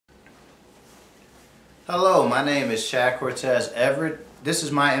Hello, my name is Cortez Everett. This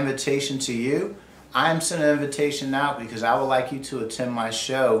is my invitation to you. I'm sending an invitation out because I would like you to attend my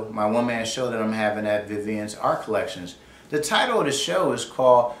show, my one-man show that I'm having at Vivant Art Collections. The title of the show is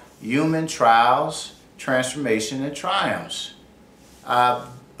called Human Trials, Transformation, and Triumphs.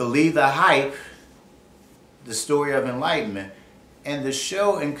 Believe the hype, the story of enlightenment. And the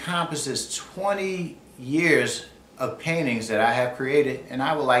show encompasses 20 years of paintings that I have created, and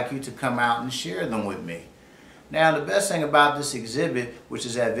I would like you to come out and share them with me. Now, the best thing about this exhibit, which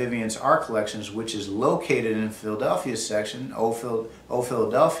is at Vivant Art Collections, which is located in the Philadelphia section, Old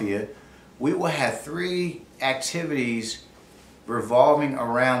Philadelphia, we will have 3 activities revolving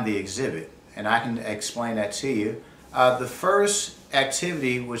around the exhibit, and I can explain that to you. The first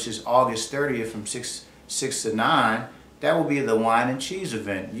activity, which is August 30th from 6 to 9, that will be the wine and cheese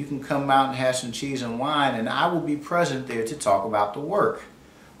event. You can come out and have some cheese and wine, and I will be present there to talk about the work.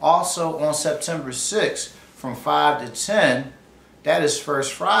 Also on September 6th from 5 to 10, that is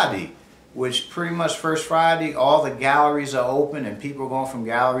First Friday, which pretty much First Friday, all the galleries are open and people are going from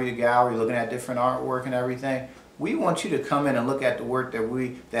gallery to gallery looking at different artwork and everything. We want you to come in and look at the work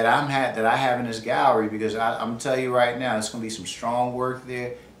that I have in this gallery, because I'm gonna tell you right now, it's gonna be some strong work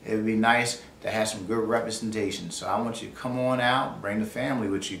there. It would be nice to have some good representation. So I want you to come on out, bring the family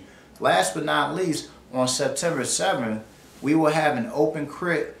with you. Last but not least, on September 7th, we will have an open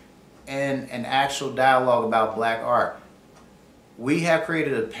crit and an actual dialogue about black art. We have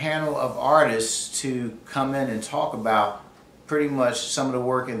created a panel of artists to come in and talk about pretty much some of the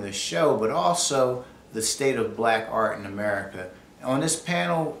work in the show, but also the state of black art in America. On this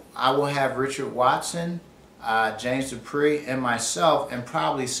panel, I will have Richard Watson, James Dupree, and myself, and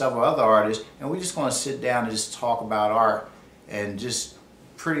probably several other artists, and we're just going to sit down and just talk about art and just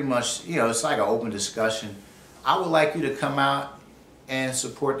pretty much, you know, it's like an open discussion. I would like you to come out and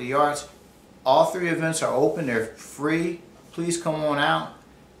support the arts. All 3 events are open, they're free. Please come on out.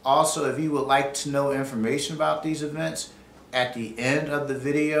 Also, if you would like to know information about these events, at the end of the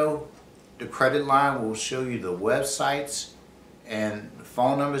video, the credit line will show you the websites and the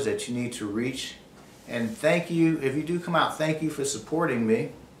phone numbers that you need to reach. And thank you, if you do come out, thank you for supporting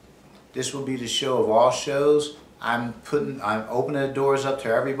me. This will be the show of all shows. I'm opening the doors up to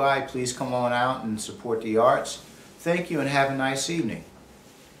everybody. Please come on out and support the arts. Thank you and have a nice evening.